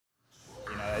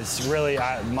it's really,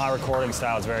 my recording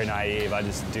style is very naive. I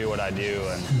just do what I do,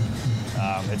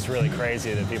 and it's really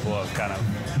crazy that people have kind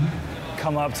of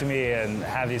come up to me and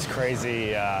have these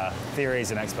crazy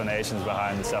theories and explanations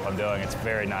behind the stuff I'm doing. It's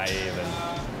very naive,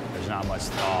 and there's not much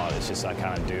thought. It's just I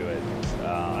kind of do it.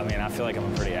 I mean, I feel like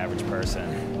I'm a pretty average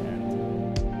person.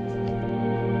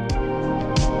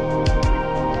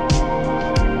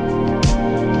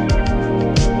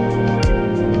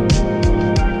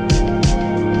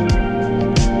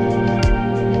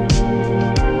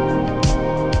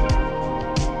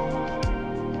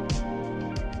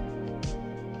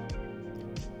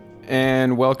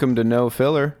 And welcome to No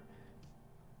Filler,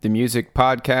 the music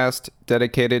podcast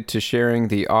dedicated to sharing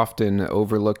the often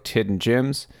overlooked hidden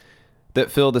gems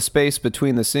that fill the space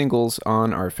between the singles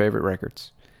on our favorite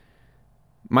records.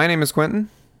 My name is Quentin.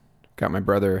 Got my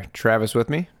brother Travis with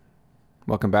me.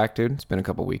 Welcome back, dude. It's been a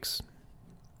couple weeks.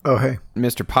 Oh, hey.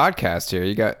 Mr. Podcast here.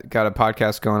 You got a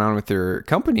podcast going on with your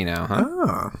company now, huh?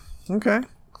 Oh, okay.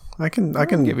 I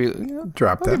can give you,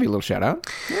 drop I'll that. give you a little shout out.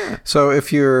 Yeah. So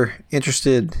if you're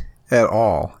interested at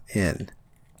all in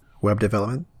web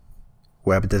development,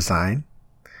 web design,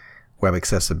 web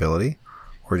accessibility,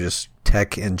 or just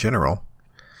tech in general,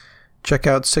 check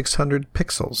out 600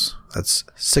 Pixels. That's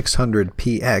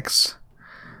 600px.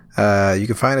 You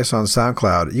can find us on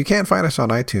SoundCloud. You can't find us on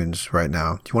iTunes right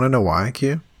now. Do you want to know why,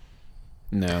 Q?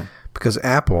 No. Because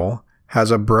Apple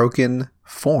has a broken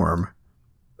form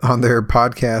on their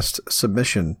podcast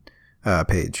submission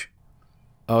page.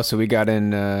 Oh, so we got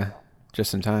in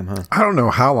just in time, huh? I don't know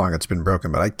how long it's been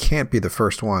broken, but I can't be the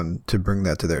first one to bring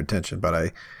that to their attention.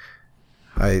 But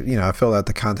I filled out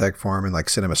the contact form and like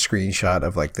sent them a screenshot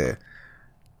of like the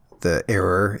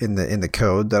error in the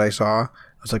code that I saw. I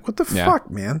was like, what the fuck,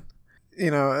 man?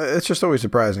 You know, it's just always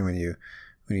surprising when you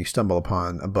stumble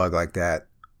upon a bug like that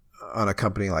on a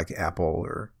company like Apple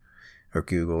or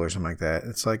Google or something like that.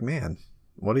 It's like, man,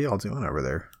 what are y'all doing over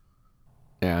there?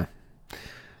 Yeah.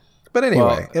 But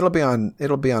anyway, it'll be on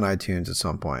iTunes at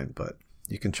some point, but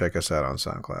you can check us out on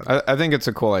SoundCloud. I think it's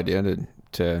a cool idea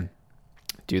to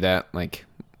do that like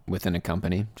within a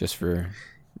company just for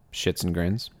shits and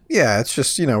grins. Yeah, it's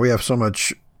just, we have so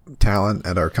much talent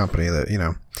at our company that,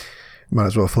 might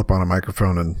as well flip on a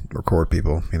microphone and record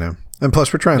people, And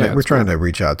plus we're trying to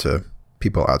reach out to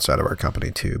people outside of our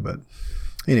company too, but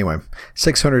anyway,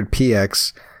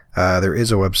 600px, there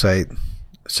is a website,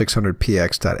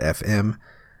 600px.fm.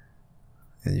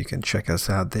 And you can check us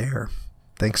out there.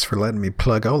 Thanks for letting me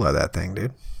plug Ola that thing,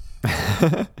 dude.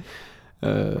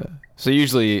 So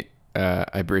usually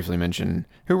I briefly mention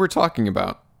who we're talking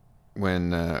about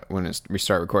when we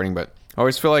start recording, but I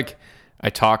always feel like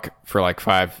I talk for like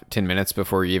 5-10 minutes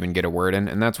before you even get a word in,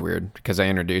 and that's weird because I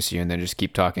introduce you and then just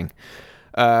keep talking.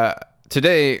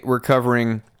 Today we're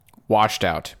covering Washed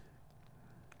Out,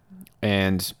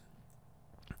 and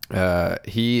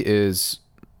he is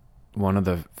one of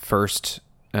the first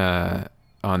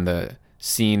on the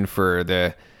scene for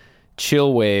the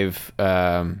chill wave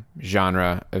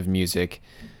genre of music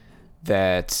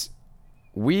that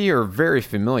we are very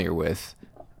familiar with,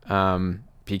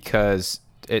 because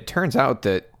it turns out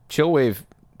that chill wave,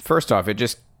 first off, it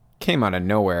just came out of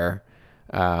nowhere,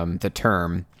 the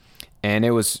term, and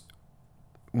it was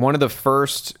one of the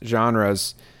first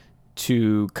genres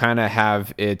to kind of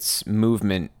have its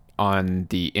movement on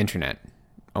the internet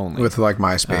only. With like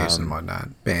MySpace and whatnot,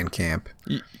 Bandcamp.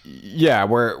 Yeah,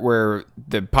 where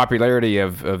the popularity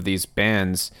of these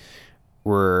bands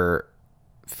were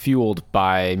fueled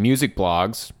by music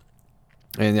blogs,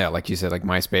 and yeah, like you said, like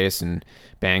MySpace and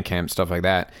Bandcamp, stuff like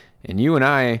that. And you and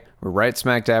I were right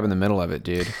smack dab in the middle of it,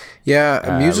 dude.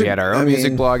 Yeah, we had our own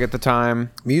music blog at the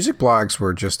time. Music blogs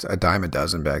were just a dime a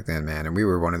dozen back then, man, and we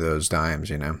were one of those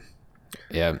dimes,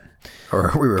 Yeah.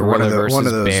 Or we were one of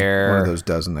Bear. those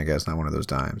dozen, I guess, not one of those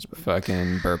dimes. But.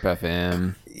 Fucking Burp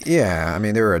FM. Yeah, I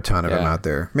mean, there were a ton of them out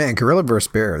there. Man, Gorilla vs.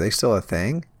 Bear, are they still a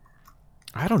thing?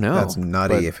 I don't know. That's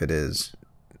nutty if it is.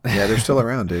 Yeah, they're still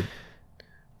around, dude.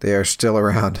 They are still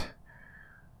around.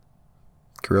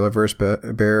 Gorilla vs.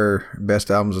 Bear,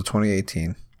 best albums of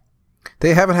 2018.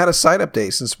 They haven't had a site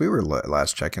update since we were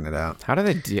last checking it out. How do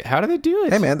they do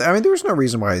it? Hey, man, I mean, there was no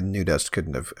reason why New Dust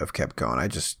couldn't have kept going. I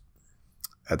just,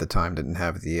 at the time, didn't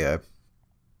have the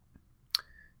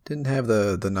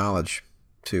knowledge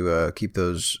to keep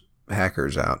those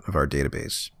hackers out of our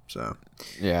database. So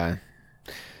yeah.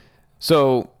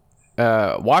 So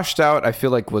Washed Out, I feel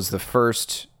like, was the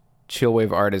first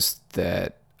chillwave artist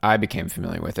that I became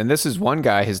familiar with, and this is one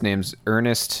guy. His name's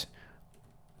Ernest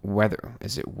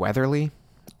Weatherly?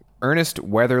 Ernest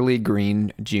Weatherly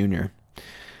Green Jr.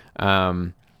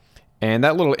 And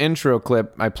that little intro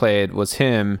clip I played was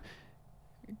him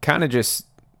kind of just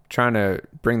trying to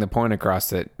bring the point across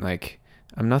that, like,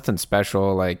 I'm nothing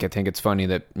special. Like, I think it's funny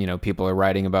that, you know, people are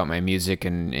writing about my music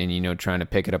and, you know, trying to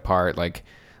pick it apart. Like,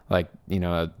 you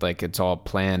know, like it's all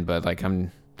planned, but like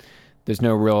there's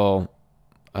no real,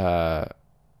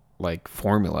 like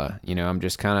formula, you know, I'm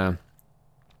just kind of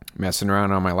messing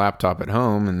around on my laptop at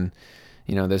home, and,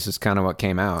 you know, this is kind of what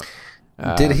came out.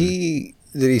 Did he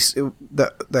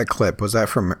that clip, was that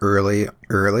from early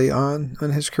on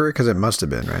in his career? Because it must have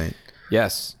been, right?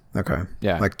 Yes. Okay.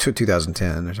 Yeah. Like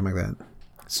 2010 or something like that.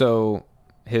 So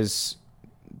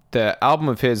the album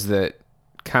of his that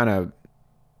kind of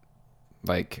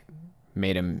like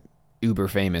made him uber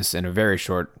famous in a very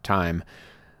short time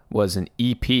was an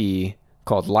EP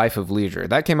called Life of Leisure.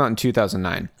 That came out in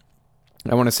 2009.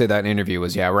 I want to say that interview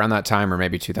was, around that time, or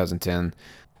maybe 2010.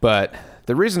 But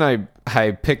the reason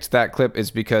I picked that clip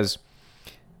is because,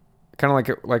 kind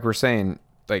of like we're saying,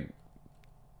 like,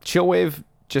 chillwave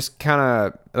just kind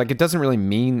of, like, it doesn't really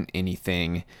mean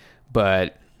anything,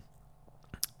 but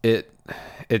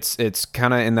it's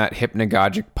kind of in that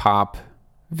hypnagogic pop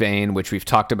vein, which we've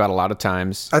talked about a lot of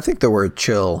times. I think the word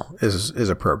chill is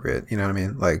appropriate. You know what I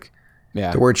mean? Like,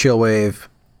 yeah, the word chill wave,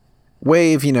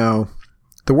 you know,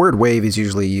 the word wave is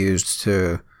usually used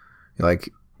to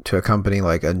accompany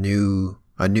like a new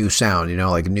sound, you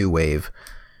know, like new wave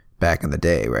back in the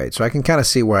day, right? So I can kind of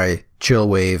see why chill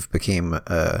wave became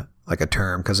like a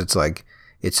term, because it's like,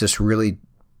 it's just really,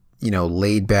 you know,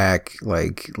 laid back,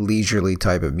 like leisurely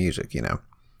type of music, you know,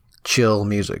 chill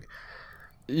music.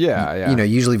 Yeah. You know,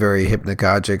 usually very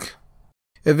hypnagogic.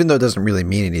 Even though it doesn't really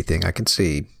mean anything, I can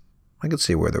see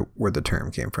where the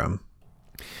term came from.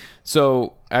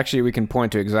 So actually, we can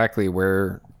point to exactly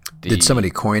where. Did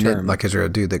somebody coin it? Like, is there a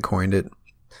dude that coined it?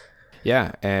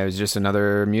 Yeah, and it was just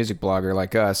another music blogger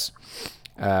like us,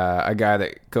 a guy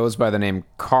that goes by the name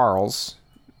Carls.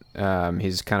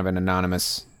 He's kind of an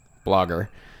anonymous blogger.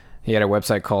 He had a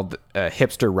website called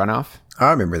Hipster Runoff. I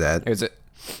remember that.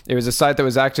 It was a site that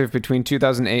was active between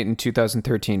 2008 and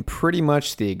 2013, pretty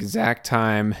much the exact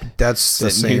time. That's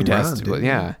the same run, dude.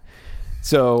 Yeah.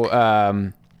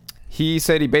 So he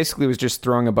said he basically was just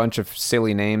throwing a bunch of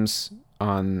silly names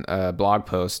on a blog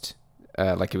post,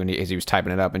 like as he was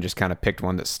typing it up, and just kind of picked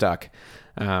one that stuck.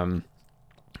 Some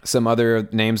other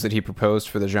names that he proposed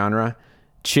for the genre: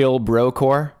 chill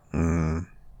brocore,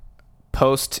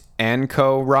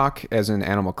 post-anco rock, as in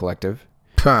Animal Collective,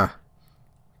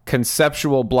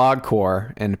 conceptual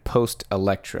blogcore, and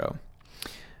post-electro.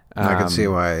 I can see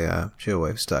why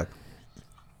chillwave stuck.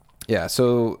 Yeah,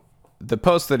 so the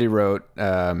post that he wrote,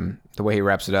 the way he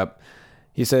wraps it up,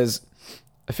 he says,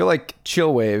 I feel like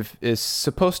chillwave is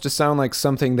supposed to sound like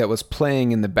something that was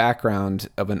playing in the background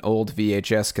of an old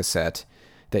VHS cassette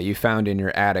that you found in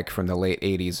your attic from the late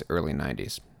 80s, early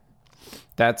 90s.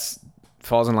 That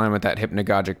falls in line with that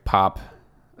hypnagogic pop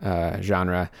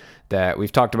genre that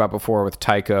we've talked about before with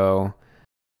Tycho.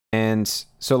 And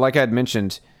so, like I had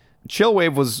mentioned,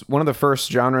 chillwave was one of the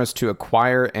first genres to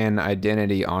acquire an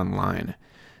identity online.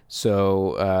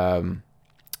 So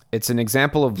it's an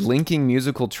example of linking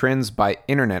musical trends by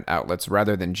internet outlets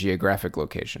rather than geographic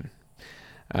location.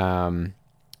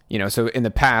 You know, so in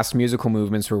the past, musical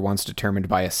movements were once determined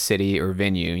by a city or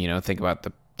venue. You know, think about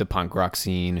the punk rock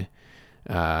scene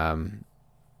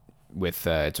with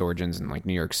its origins in like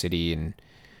New York City, and,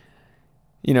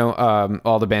 you know,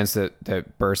 all the bands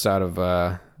that burst out of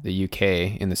the UK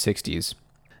in the 60s.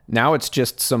 Now it's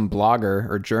just some blogger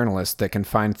or journalist that can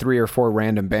find 3 or 4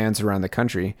 random bands around the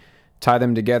country, tie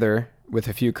them together with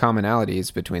a few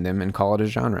commonalities between them, and call it a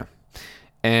genre.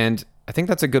 And I think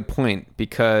that's a good point,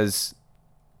 because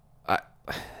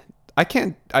I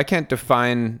can't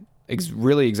define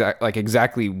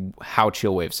exactly how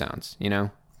chillwave sounds, you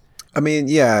know? I mean,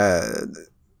 yeah,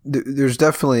 there's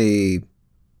definitely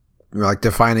like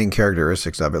defining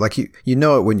characteristics of it. Like you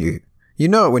know it when you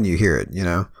hear it, you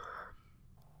know?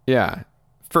 Yeah.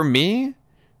 For me,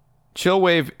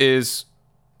 chillwave is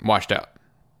washed out.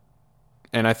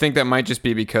 And I think that might just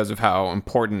be because of how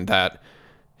important that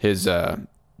his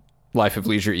Life of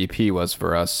Leisure EP was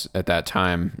for us at that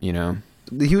time, you know?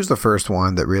 He was the first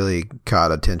one that really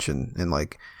caught attention, and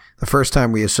like the first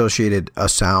time we associated a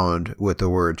sound with the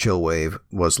word chillwave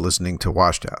was listening to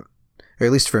Washed Out. Or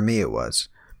at least for me it was.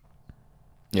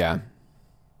 Yeah.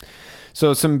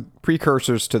 So some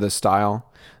precursors to the style.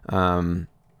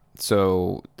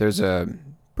 So there's a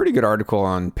pretty good article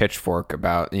on Pitchfork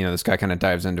about, you know, this guy kind of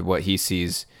dives into what he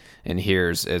sees and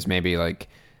hears as maybe like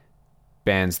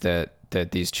bands that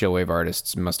these chillwave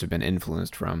artists must have been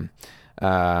influenced from.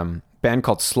 Band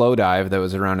called Slowdive that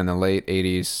was around in the late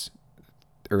 80s,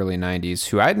 early 90s,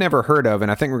 who I'd never heard of, and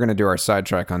I think we're going to do our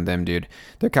sidetrack on them, dude.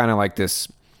 They're kind of like this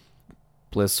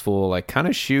blissful, like kind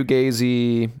of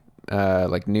shoegazy,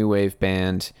 like new wave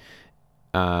band.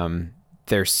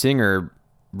 Their singer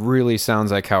really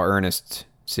sounds like how Ernest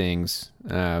sings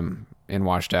in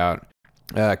Washed Out.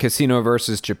 Casino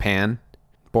versus Japan,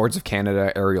 Boards of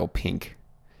Canada, Ariel Pink.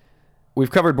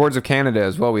 We've covered Boards of Canada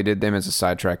as well. We did them as a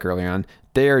sidetrack early on.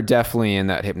 They are definitely in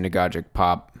that hypnagogic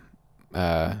pop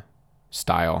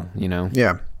style, you know?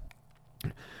 Yeah.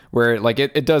 Where like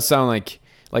it does sound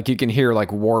like you can hear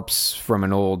like warps from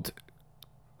an old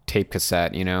tape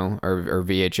cassette, you know, or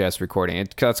VHS recording.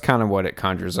 That's kind of what it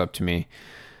conjures up to me.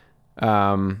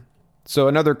 So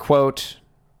another quote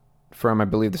from, I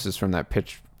believe this is from that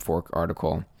Pitchfork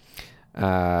article.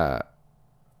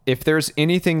 If there's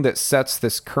anything that sets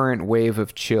this current wave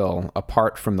of chill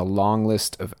apart from the long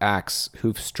list of acts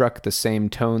who've struck the same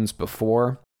tones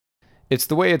before, it's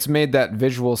the way it's made that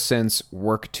visual sense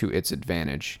work to its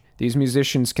advantage. These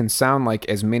musicians can sound like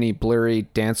as many blurry,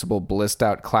 danceable, blissed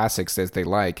out classics as they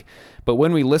like, but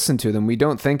when we listen to them, we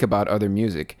don't think about other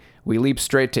music. We leap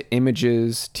straight to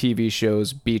images, TV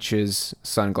shows, beaches,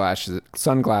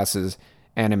 sunglasses,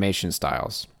 animation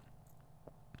styles.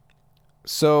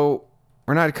 So,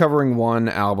 we're not covering one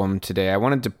album today. I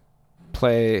wanted to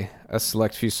play a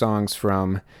select few songs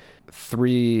from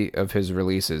 3 of his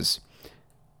releases.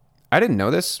 I didn't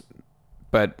know this,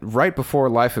 but right before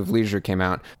Life of Leisure came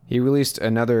out, he released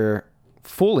another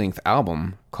full-length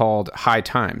album called High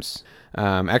Times.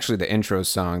 Actually, the intro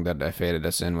song that I faded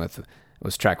us in with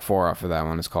was track 4 off of that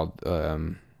one. It's called,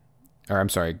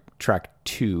 track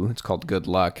 2. It's called Good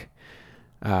Luck.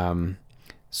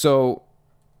 So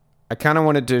I kind of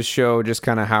wanted to show just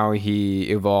kind of how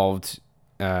he evolved,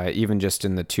 even just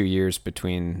in the 2 years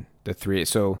between the 3.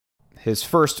 So his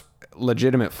first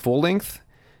legitimate full-length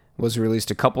was released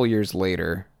a couple years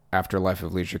later after Life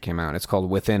of Leisure came out. It's called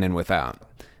Within and Without.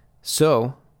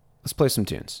 So let's play some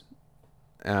tunes.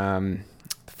 The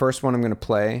first one I'm going to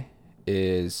play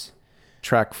is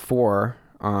track 4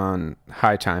 on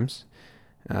High Times.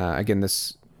 Again,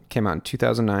 this came out in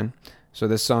 2009. So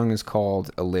this song is called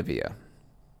Olivia.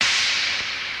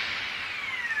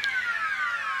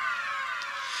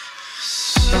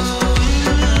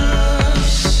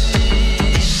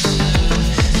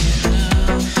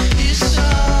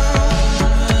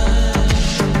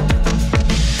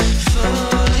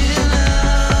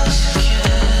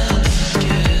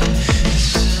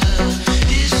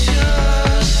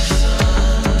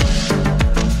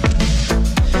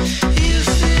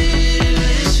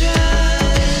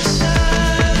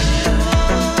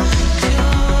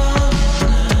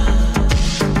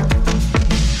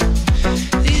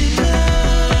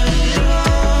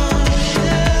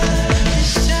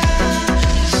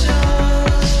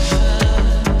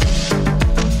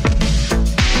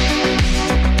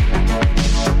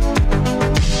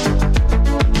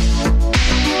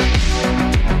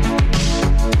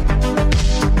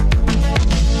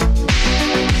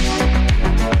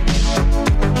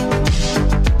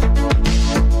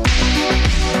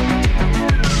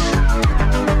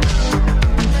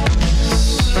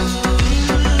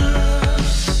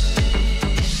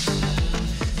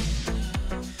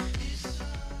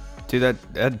 Dude,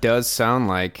 that does sound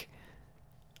like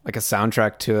a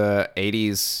soundtrack to a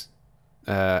 80s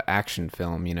action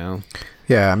film, you know?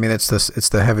 Yeah, I mean it's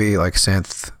the heavy like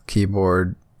synth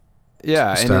keyboard.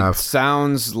 Yeah, stuff. And it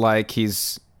sounds like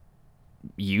he's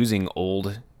using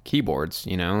old keyboards,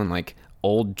 you know, and like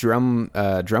old drum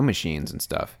machines and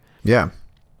stuff. Yeah.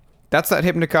 That's that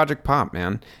hypnagogic pop,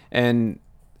 man. And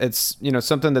it's, you know,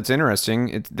 something that's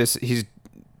interesting. He's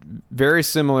very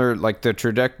similar, like the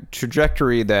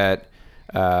trajectory that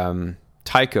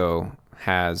Tycho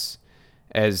has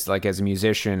as a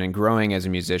musician and growing as a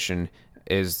musician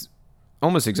is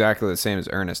almost exactly the same as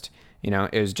Ernest. You know,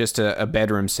 it was just a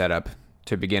bedroom setup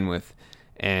to begin with.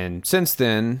 And since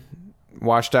then,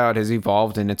 Washed Out has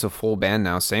evolved and it's a full band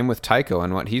now. Same with Tycho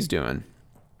and what he's doing.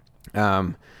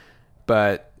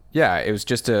 But yeah, it was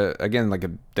just the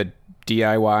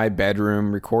DIY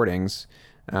bedroom recordings.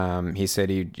 He said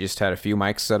he just had a few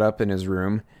mics set up in his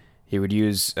room. He would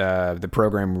use the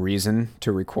program Reason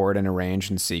to record and arrange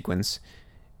and sequence.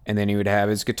 And then he would have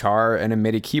his guitar and a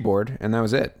MIDI keyboard, and that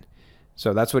was it.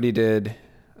 So that's what he did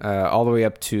all the way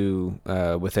up to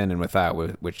Within and Without,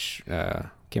 which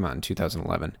came out in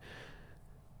 2011.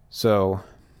 So,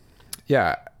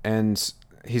 yeah, and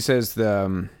he says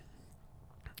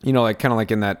you know, like kind of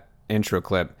like in that intro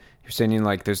clip, you're saying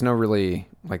like there's no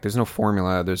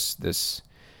formula. There's this,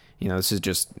 you know, this is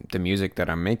just the music that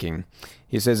I'm making.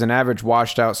 He says an average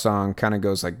Washed Out song kind of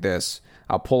goes like this.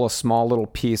 I'll pull a small little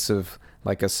piece of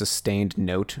like a sustained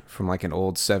note from like an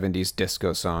old 70s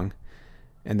disco song,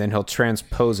 and then he'll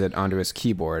transpose it onto his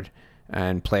keyboard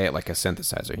and play it like a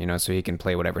synthesizer, you know, so he can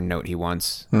play whatever note he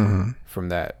wants from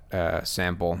that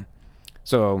sample.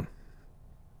 So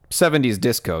 70s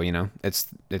disco, you know, it's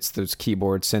those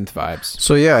keyboard synth vibes.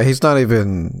 So yeah, he's not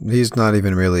even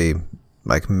really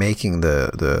like making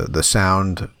the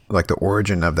sound, like the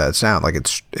origin of that sound. Like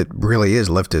it really is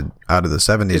lifted out of the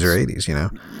 70s or 80s, you know?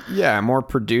 Yeah, more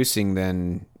producing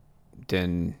than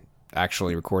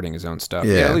actually recording his own stuff.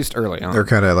 Yeah, at least early on. They're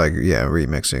kind of like,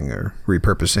 remixing or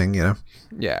repurposing, you know?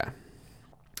 Yeah.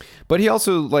 But he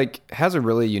also like has a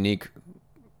really unique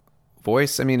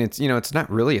voice. I mean, it's, you know, it's not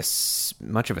really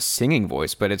much of a singing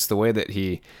voice, but it's the way that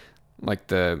he, like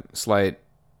the slight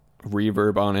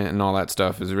reverb on it and all that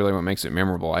stuff is really what makes it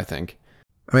memorable, I think.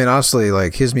 I mean, honestly,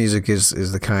 like his music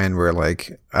is the kind where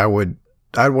like I'd want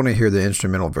to hear the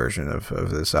instrumental version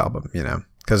of this album, you know?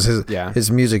 Because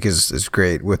his music is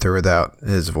great with or without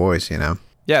his voice, you know?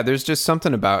 Yeah, there's just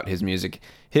something about his music.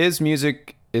 His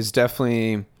music is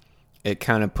definitely, it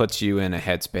kind of puts you in a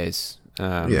headspace.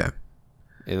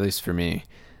 At least for me.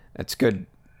 It's good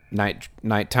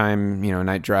nighttime, you know,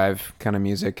 night drive kind of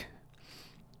music.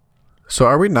 So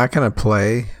are we not going to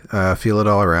play Feel It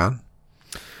All Around?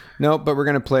 No, but we're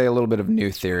going to play a little bit of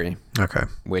New Theory. Okay.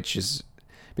 Which is,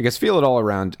 because Feel It All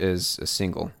Around is a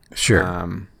single. Sure.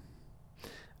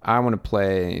 I want to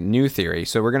play New Theory.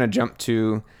 So we're going to jump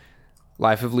to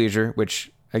Life of Leisure,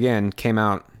 which, again, came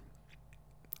out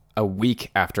a week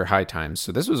after High Times.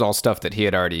 So this was all stuff that he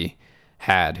had already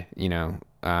had, you know.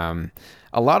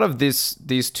 A lot of these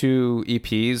two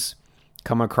EPs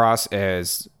come across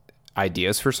as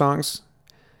ideas for songs.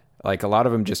 Like, a lot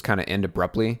of them just kind of end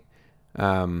abruptly.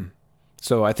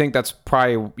 So I think that's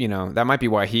probably, you know, that might be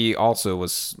why he also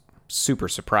was super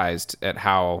surprised at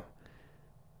how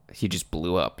he just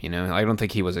blew up, you know? I don't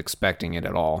think he was expecting it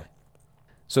at all.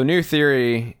 So New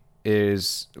Theory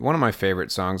is one of my favorite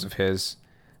songs of his.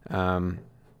 And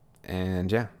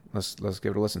yeah, let's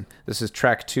give it a listen. This is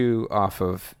track 2 off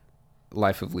of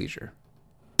Life of Leisure.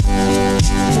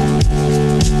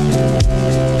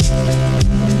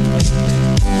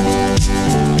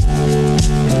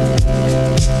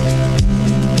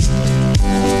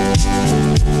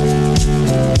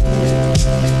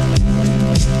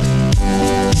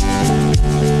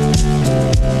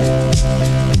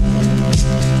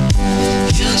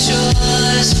 Your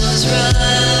choice was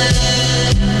right.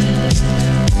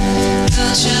 No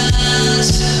chance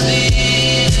to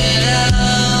leave it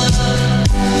out.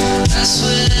 I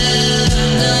swear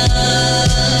I'm not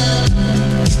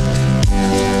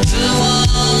the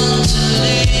one to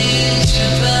lead you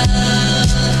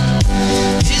back.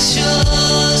 It's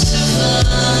yours to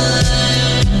find.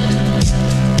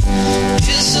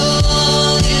 It's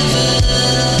all you've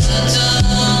ever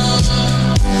done.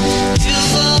 You're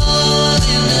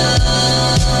falling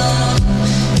now.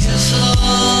 You're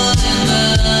falling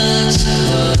back to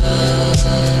us.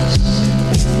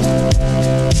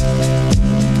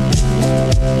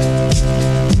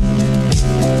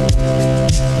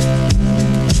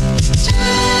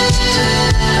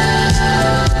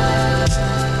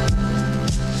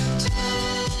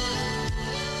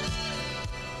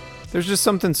 There's just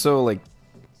something so, like,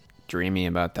 dreamy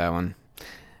about that one.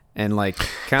 And, like,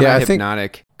 kind of Yeah,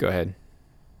 hypnotic. Go ahead.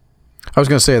 I was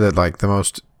going to say that, like, the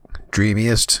most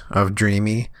dreamiest of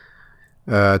dreamy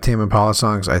Tame Impala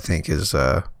songs, I think, is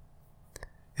Did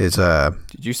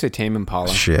you say Tame Impala?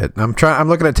 shit. I'm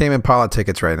looking at Tame Impala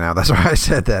tickets right now. That's why I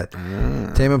said that.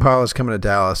 Tame Impala is coming to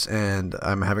Dallas, and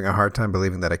I'm having a hard time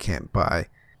believing that I can't buy,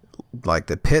 like,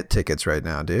 the pit tickets right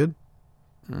now, dude.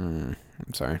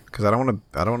 I'm sorry. Because I don't want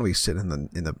to be sitting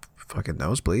in the fucking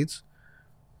nosebleeds.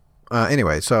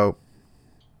 Anyway, so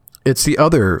it's the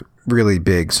other really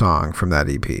big song from that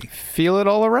EP. Feel It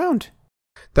All Around.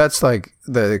 That's like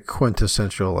the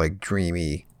quintessential, like,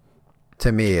 dreamy,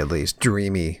 to me at least,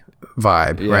 dreamy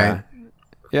vibe, right?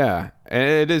 Yeah, and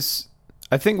it is.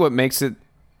 I think what makes it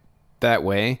that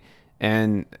way,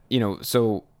 and, you know,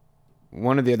 so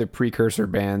one of the other precursor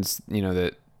bands, you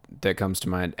know, that comes to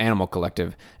mind, Animal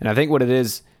Collective, and I think what it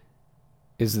is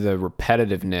the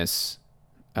repetitiveness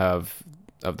of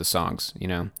the songs. You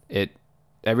know,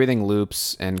 everything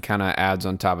loops and kind of adds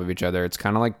on top of each other. It's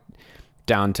kind of like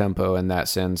down tempo in that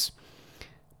sense,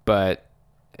 but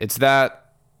it's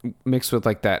that mixed with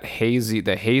like the hazy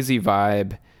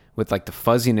vibe with like the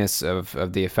fuzziness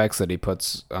of the effects that he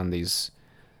puts on these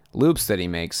loops that he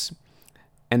makes,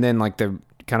 and then like the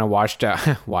kind of washed out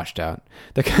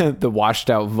the washed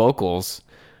out vocals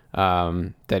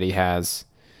that he has.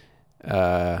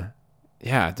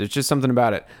 Yeah, there's just something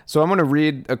about it. So I'm going to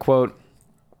read a quote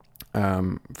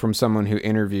from someone who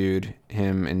interviewed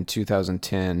him in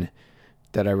 2010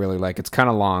 that I really like. It's kind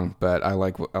of long, but I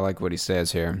like what he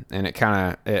says here, and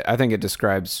I think it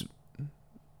describes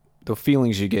the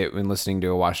feelings you get when listening to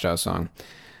a Washed Out song.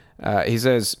 He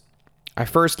says, "I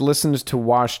first listened to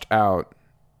Washed Out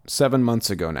 7 months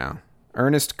ago now.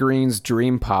 Ernest Green's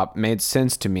dream pop made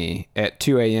sense to me at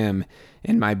 2 a.m.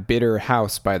 in my bitter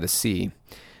house by the sea.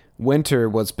 Winter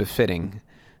was befitting.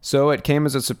 So it came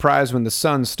as a surprise when the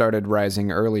sun started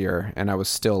rising earlier and I was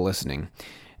still listening.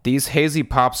 These hazy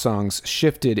pop songs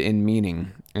shifted in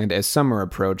meaning, and as summer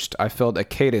approached, I felt a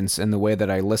cadence in the way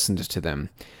that I listened to them.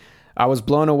 I was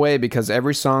blown away because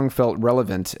every song felt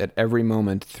relevant at every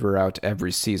moment throughout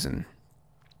every season.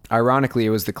 Ironically,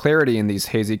 it was the clarity in these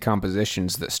hazy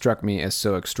compositions that struck me as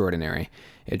so extraordinary.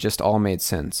 It just all made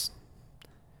sense."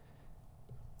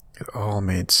 It all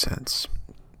made sense.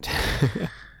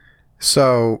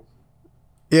 So,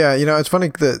 yeah, it's funny,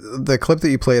 the clip that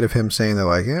you played of him saying that,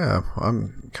 like, yeah,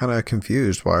 I'm kind of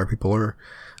confused why people are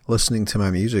listening to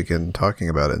my music and talking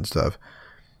about it and stuff.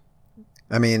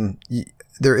 I mean,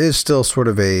 there is still sort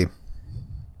of an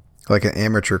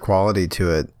amateur quality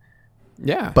to it.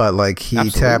 Yeah. But like he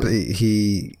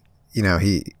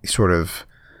sort of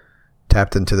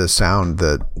tapped into the sound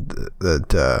that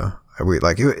we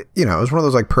like, it was one of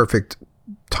those like perfect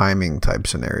timing type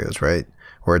scenarios, right?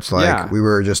 Where it's like we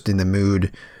were just in the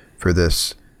mood for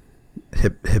this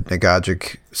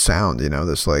hypnagogic sound,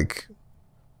 this like,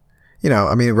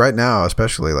 I mean, right now,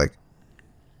 especially, like,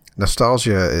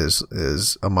 nostalgia is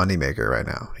a moneymaker right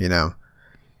now,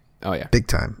 Oh yeah, big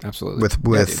time, absolutely.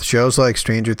 With shows like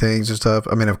Stranger Things and stuff.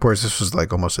 I mean, of course, this was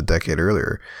like almost a decade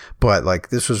earlier, but like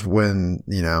this was when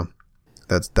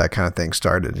that kind of thing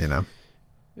started.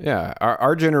 Yeah,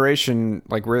 our generation,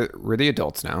 like we're the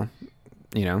adults now,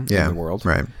 in the world,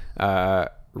 right?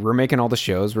 We're making all the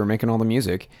shows, we're making all the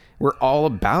music, we're all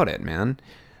about it, man.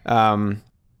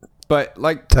 But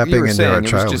like tapping you were into saying, our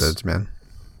childhoods, man.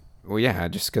 Well, yeah,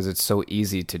 just because it's so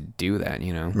easy to do that,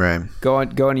 Right. Go on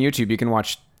YouTube, you can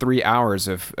watch 3 hours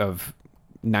of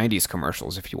 90s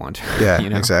commercials if you want. Yeah,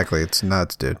 exactly. It's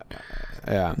nuts, dude.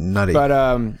 Yeah. Nutty.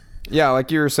 But yeah,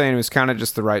 like you were saying, it was kind of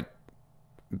just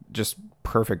just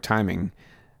perfect timing.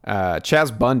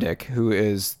 Chaz Bundick, who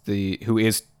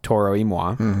is Toro y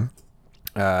Moi,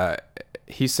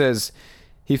 he says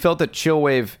he felt that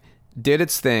Chillwave did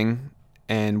its thing,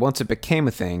 and once it became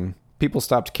a thing, people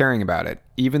stopped caring about it,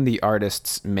 even the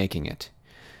artists making it.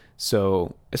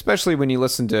 So, especially when you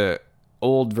listen to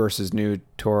old versus new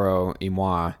Toro y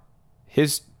Moi,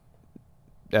 his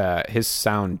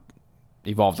sound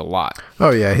evolved a lot.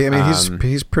 Oh yeah,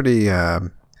 he's pretty.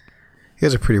 He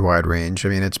has a pretty wide range. I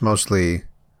mean, it's mostly.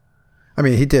 I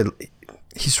mean,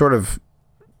 he sort of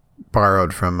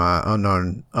borrowed from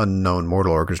Unknown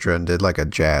Mortal Orchestra and did like a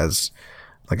jazz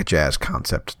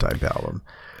concept type album.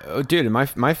 Oh, dude,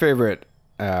 my favorite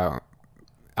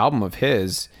album of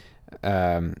his,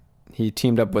 he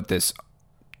teamed up with these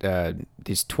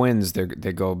twins. They're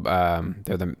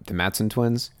the Matson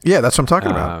twins. Yeah, that's what I'm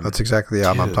talking about. That's exactly the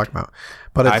album I'm talking about.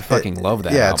 But I fucking love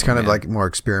that. Yeah, album, it's kind of man. like more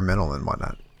experimental and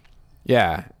whatnot.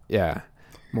 Yeah,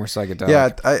 more psychedelic. Yeah,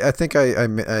 I think I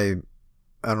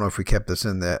don't know if we kept this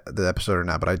in the episode or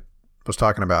not, but I was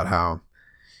talking about how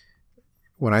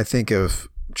when I think of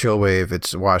Chillwave,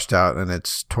 it's Washed Out and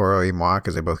it's Toro y Moi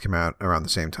because they both came out around the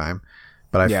same time.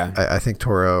 But I think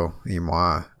Toro y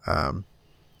Moi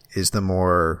is the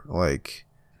more, like,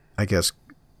 I guess,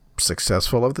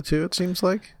 successful of the two, it seems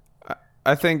like.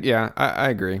 I think, I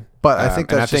agree. But I think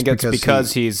that's it's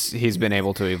because he's been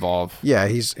able to evolve. Yeah,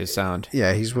 his sound.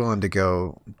 Yeah, he's willing to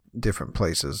go different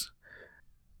places.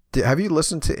 Have you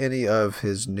listened to any of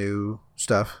his new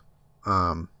stuff?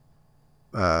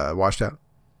 Washed Out?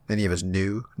 Any of his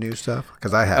new stuff?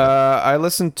 Because I haven't. I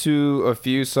listened to a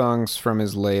few songs from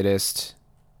his latest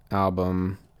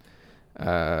album,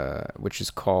 which is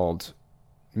called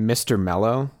Mr.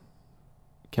 Mellow.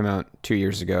 Came out 2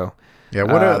 years ago. Yeah,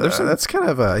 that's kind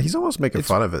of he's almost making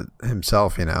fun of it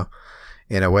himself, in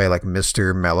a way, like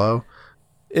Mr. Mellow.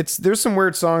 There's some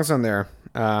weird songs on there.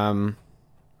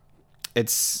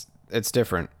 It's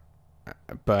different,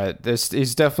 but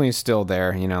he's definitely still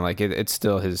there. Like it's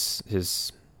still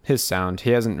his sound. He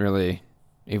hasn't really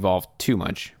evolved too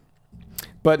much.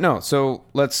 But no, so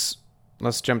let's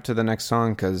jump to the next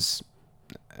song because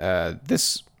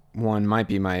this one might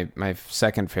be my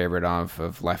second favorite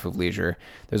of Life of Leisure.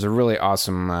 There's a really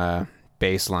awesome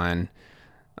bass line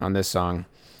on this song.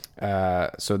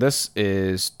 So this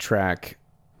is track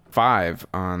 5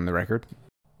 on the record,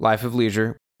 Life of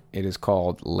Leisure. It is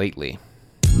called Lately.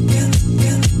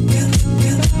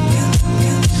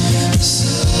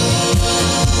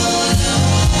 So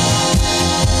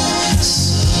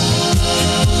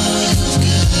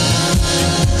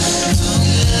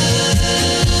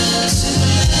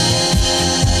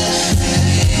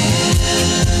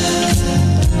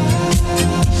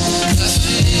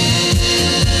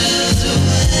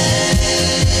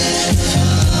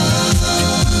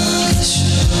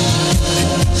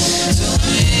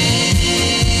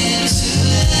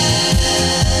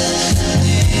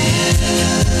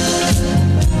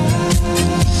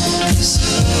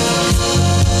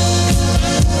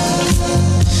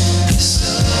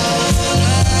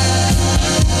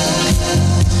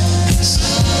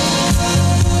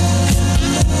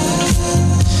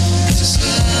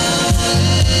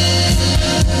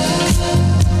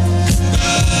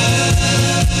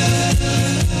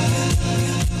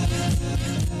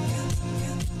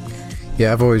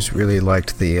Yeah, I've always really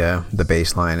liked the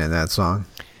bass line in that song.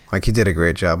 Like he did a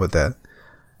great job with that.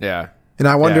 Yeah. And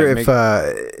I wonder Yeah,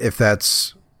 if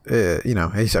that's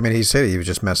he said he was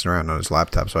just messing around on his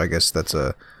laptop, so I guess that's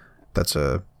a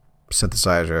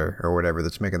synthesizer or whatever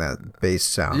that's making that bass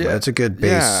sound. Yeah. But it's a good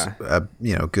bass,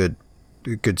 Yeah.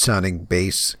 good sounding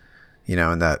bass, in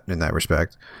that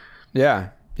respect. Yeah.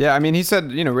 Yeah. I mean, he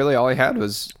said, really all he had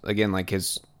was, again, like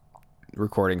his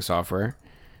recording software,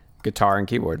 guitar and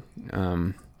keyboard,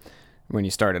 when he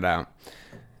started out.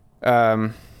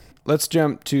 Let's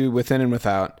jump to Within and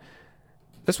Without.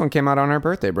 This one came out on our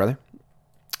birthday, brother,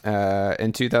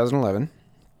 in 2011.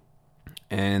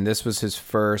 And this was his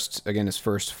first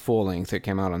full length. It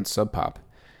came out on Sub Pop.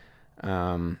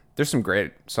 There's some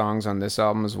great songs on this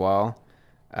album as well.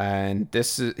 And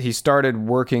he started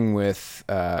working with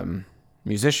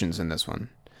musicians in this one.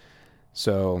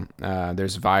 So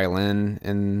there's violin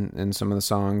in some of the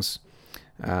songs.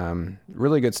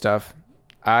 Really good stuff.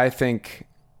 I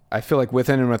feel like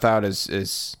Within and Without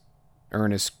is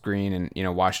Ernest Green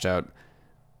and Washed Out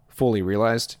fully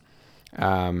realized.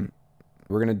 We're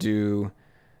gonna do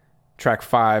track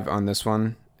 5 on this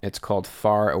one. It's called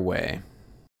Far Away.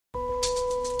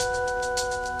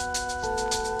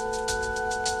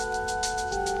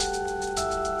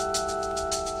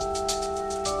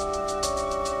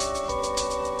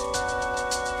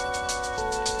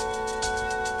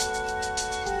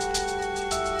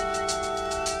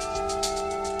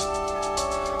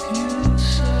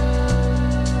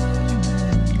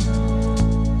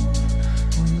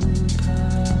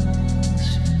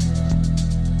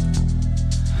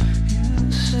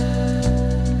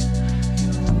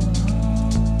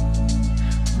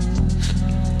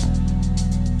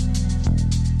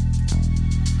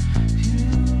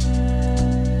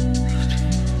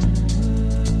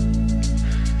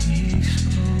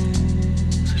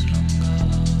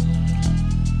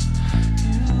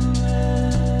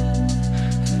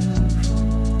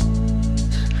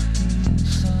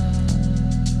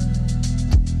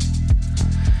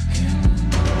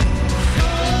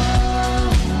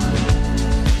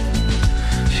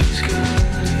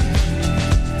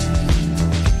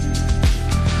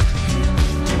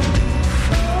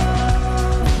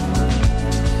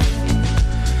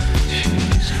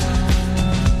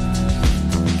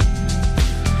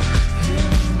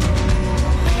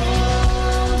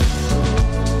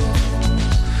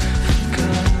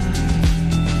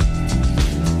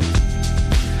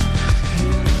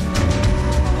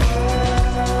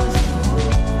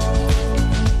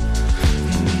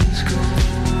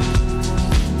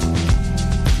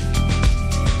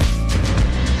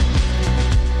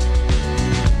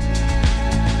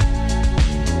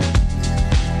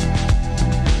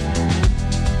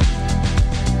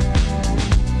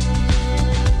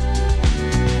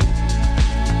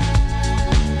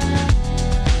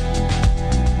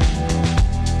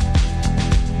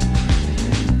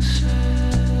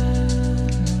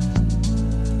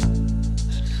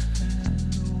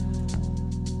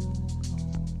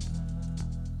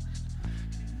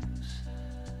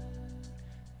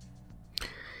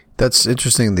 That's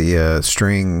interesting. The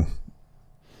string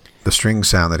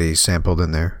sound that he sampled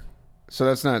in there. So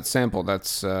that's not sampled.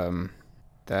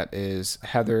 That is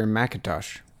Heather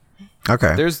McIntosh.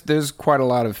 Okay. There's quite a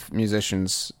lot of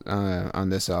musicians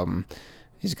on this album.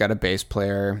 He's got a bass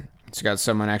player. He's got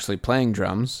someone actually playing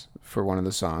drums for one of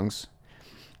the songs.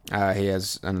 He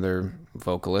has another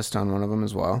vocalist on one of them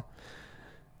as well.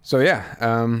 So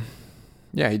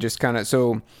he just kind of.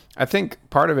 So I think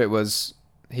part of it was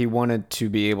he wanted to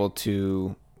be able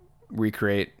to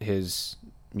recreate his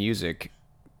music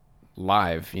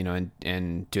live,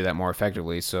 and do that more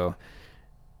effectively. So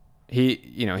he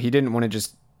didn't want to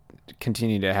just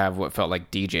continue to have what felt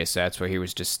like DJ sets where he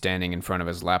was just standing in front of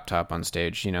his laptop on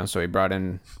stage, so he brought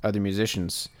in other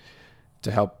musicians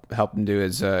to help him do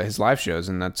his live shows,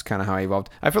 and that's kind of how he evolved.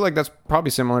 I feel like that's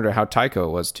probably similar to how Tycho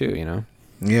was too,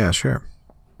 Yeah, sure.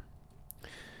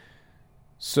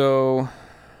 So,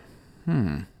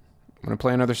 want to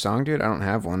play another song, dude? I don't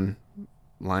have one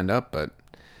lined up, but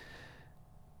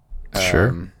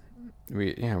Sure.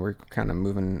 We're kind of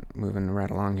moving right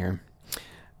along here.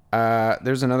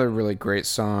 There's another really great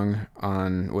song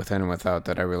on Within and Without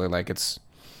that I really like. It's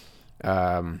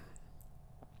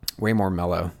way more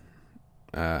mellow.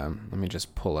 Let me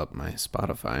just pull up my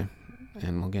Spotify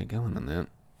and we'll get going on that.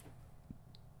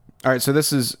 All right, so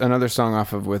this is another song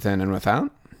off of Within and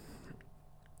Without.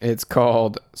 It's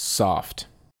called Soft.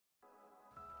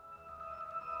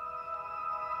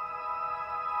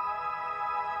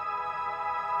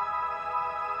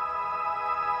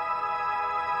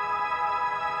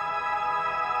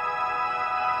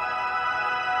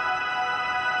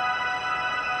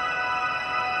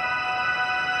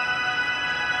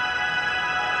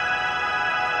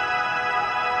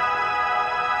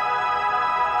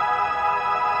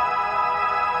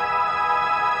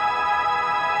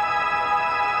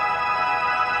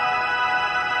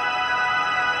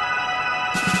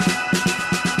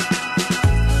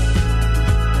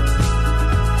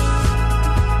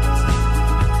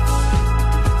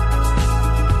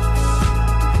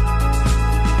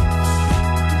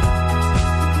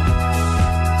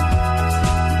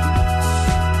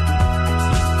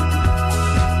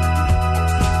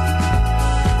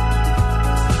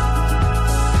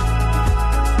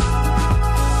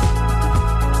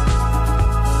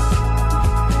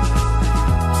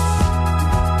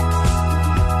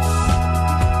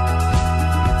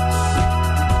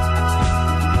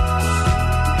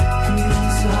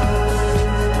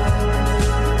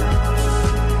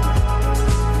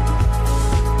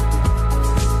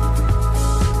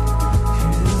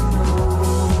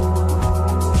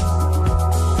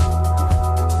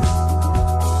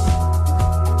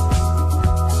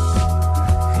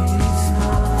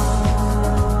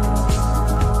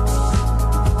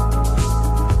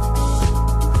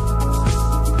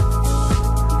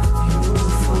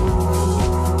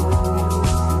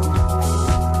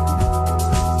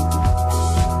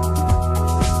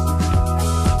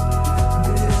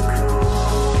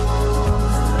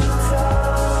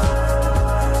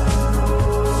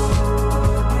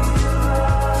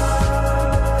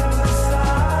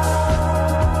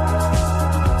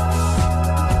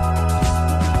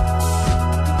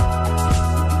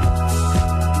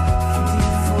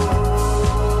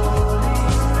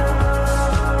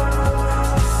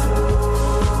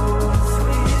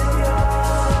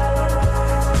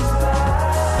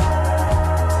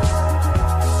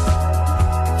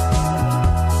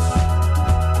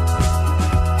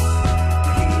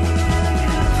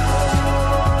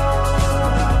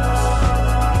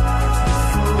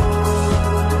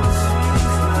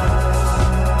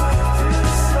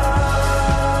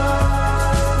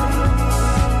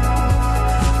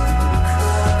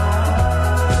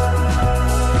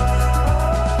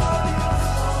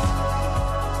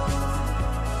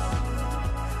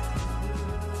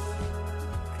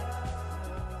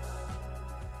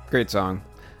 Great song.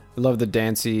 I love the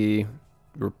dancey,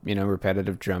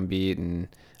 repetitive drum beat, and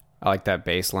I like that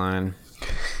bass line.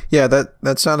 Yeah,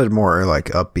 that sounded more like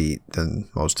upbeat than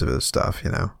most of his stuff, you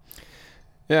know.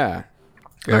 Yeah.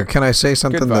 Can I say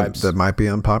something vibes. that might be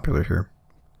unpopular here?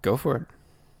 Go for it.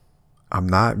 I'm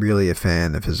not really a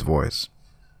fan of his voice.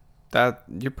 That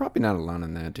you're probably not alone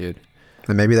in that, dude.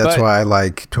 And maybe that's But- why I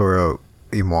like Toro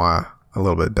y Moi a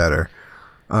little bit better.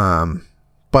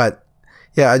 But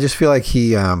yeah, I just feel like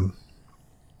he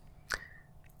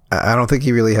I don't think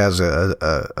he really has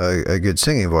a good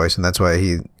singing voice, and that's why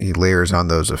he layers on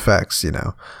those effects, you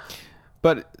know.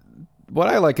 But what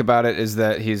I like about it is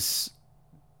that he's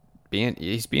being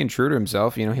true to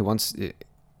himself. You know, he wants to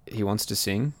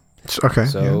sing, Okay,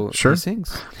 so yeah, sure. he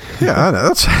sings. Yeah, I know.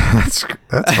 That's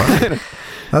fine.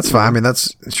 That's fine. I mean,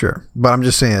 that's sure. But I'm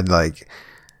just saying, like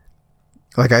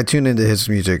I tune into his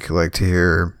music, like, to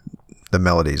hear the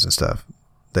melodies and stuff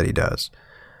that he does.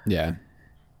 Yeah.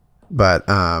 But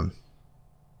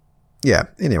yeah.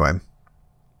 Anyway,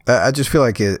 I just feel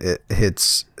like it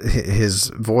hits his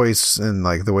voice, and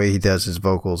like the way he does his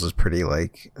vocals is pretty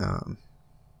like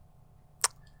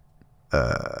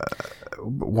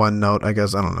one note, I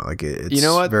guess. I don't know. Like, it's, You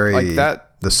know what? Very Like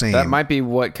that. the same. That might be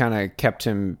what kind of kept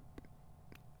him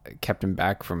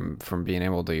back from being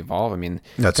able to evolve. I mean,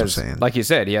 That's what I'm 'cause, saying. like you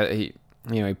said, he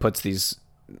puts these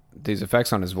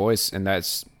effects on his voice, and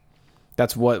that's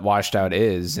what washed out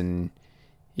is, and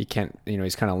he can't.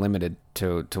 He's kind of limited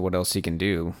to what else he can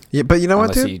do. Yeah, but you know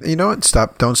what, Unless dude? You know what?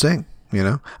 Stop! Don't sing. You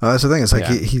know, that's the thing. It's like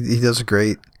Yeah. he does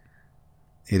great.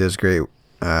 He does great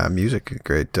music,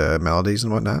 great melodies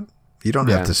and whatnot. You don't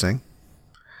Yeah. have to sing.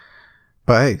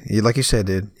 But hey, like you said,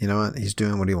 dude. You know what? He's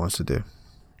doing what he wants to do.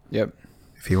 Yep.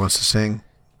 If he wants to sing,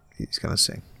 he's gonna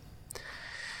sing.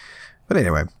 But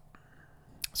anyway,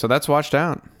 So that's washed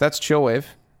out. That's Chillwave.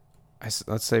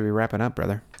 Let's say we wrap it up,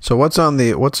 brother. so what's on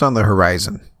the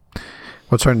horizon?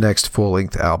 What's our next full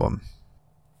length album?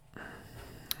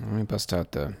 Let me bust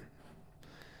out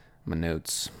my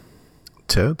notes.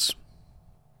 Toads.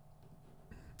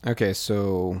 Okay,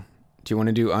 so do you want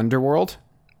to do Underworld?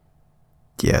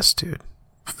 Yes, dude.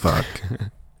 Fuck.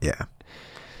 Yeah.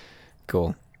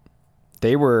 Cool.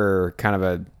 They were kind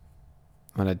of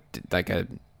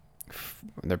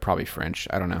they're probably French.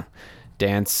 I don't know.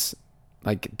 Dance,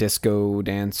 like disco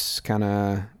dance kind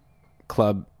of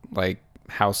club, like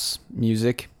house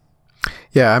music.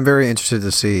 Yeah, I'm very interested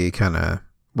to see kind of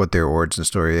what their origin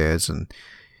story is, and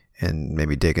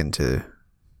maybe dig into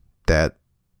that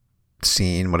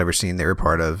scene, whatever scene they were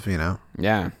part of, you know.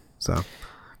 Yeah. So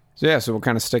So we'll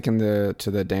kind of stick to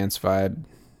the dance vibe.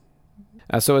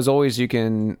 So as always, you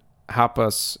can hop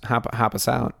us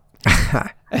out.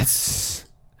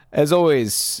 As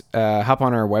always, hop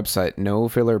on our website,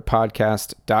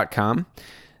 nofillerpodcast.com.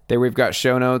 There we've got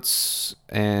show notes,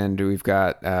 and we've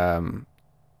got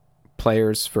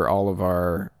players for all of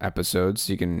our episodes.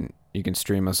 You can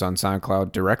stream us on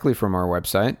SoundCloud directly from our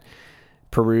website.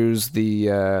 Peruse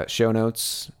the show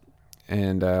notes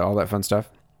and all that fun stuff.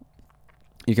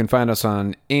 You can find us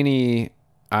on any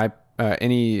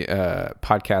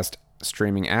podcast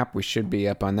streaming app. We should be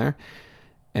up on there.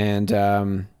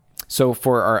 And so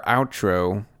for our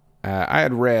outro, I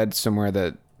had read somewhere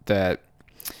that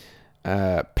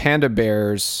Panda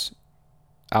Bear's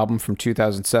album from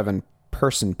 2007,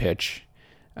 Person Pitch,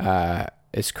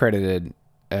 is credited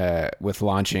with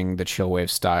launching the chillwave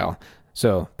style.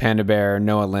 So Panda Bear,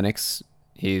 Noah Lennox,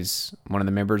 he's one of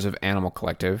the members of Animal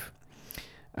Collective.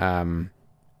 And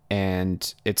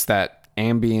it's that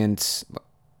ambient,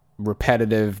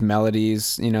 repetitive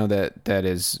melodies, that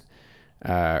is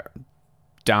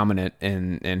dominant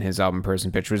in his album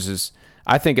Person Pitch, which is,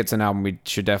 I think it's an album we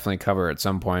should definitely cover at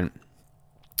some point.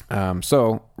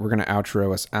 So we're going to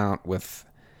outro us out with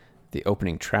the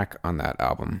opening track on that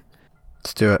album.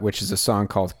 let's do it. Which is a song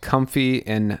called Comfy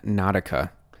in Nautica.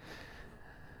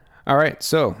 All right,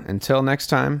 so until next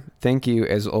time, thank you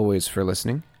as always for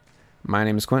listening. My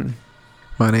name is Quentin.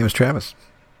 My name is Travis.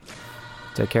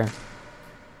 Take care.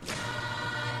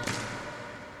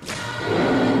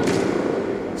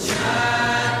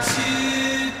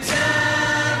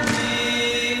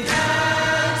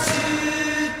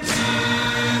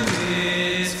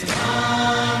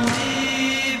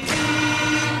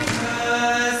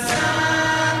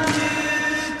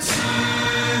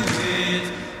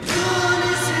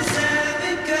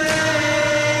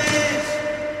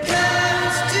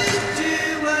 To do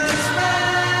what's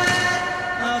right,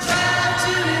 I'll try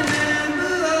to remember.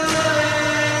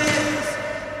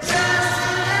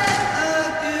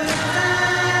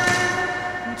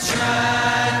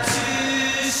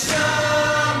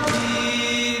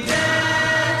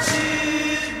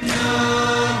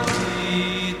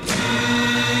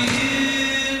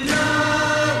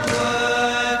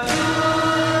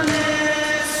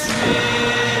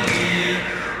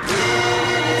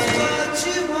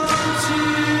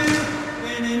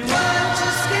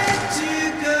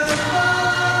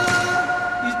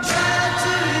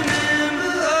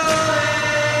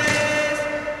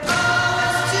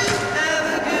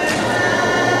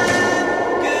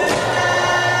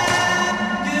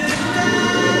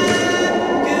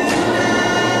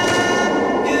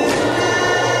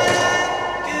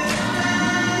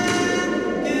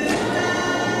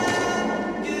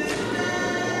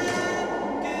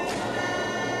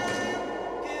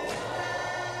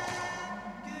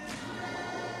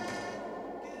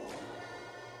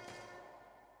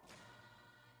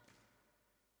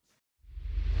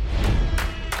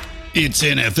 It's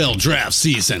NFL draft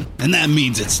season, and that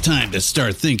means it's time to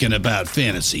start thinking about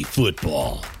fantasy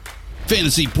football.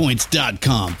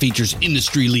 FantasyPoints.com features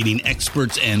industry-leading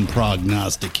experts and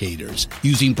prognosticators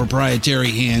using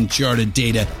proprietary hand-charted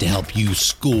data to help you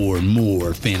score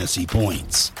more fantasy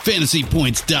points.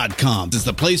 FantasyPoints.com is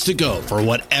the place to go for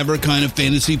whatever kind of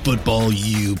fantasy football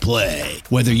you play.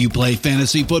 Whether you play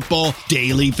fantasy football,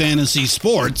 daily fantasy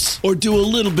sports, or do a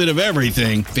little bit of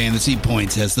everything, Fantasy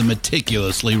Points has the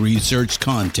meticulously researched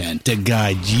content to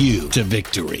guide you to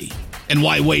victory. And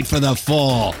why wait for the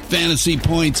fall? Fantasy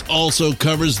Points also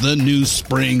covers the new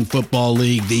spring football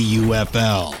league, the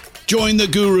UFL. Join the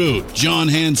guru, John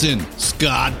Hansen,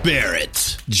 Scott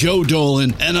Barrett, Joe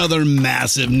Dolan, and other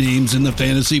massive names in the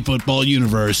fantasy football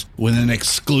universe with an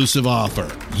exclusive offer.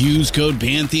 Use code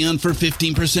Pantheon for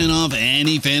 15% off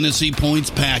any Fantasy Points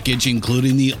package,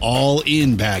 including the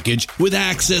all-in package, with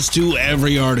access to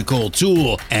every article,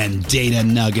 tool, and data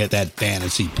nugget that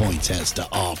Fantasy Points has to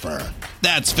offer.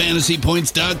 That's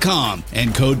FantasyPoints.com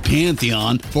and code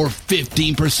Pantheon for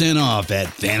 15% off at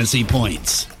Fantasy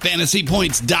Points.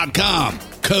 FantasyPoints.com,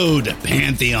 code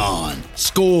Pantheon.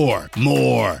 Score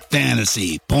more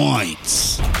fantasy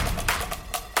points.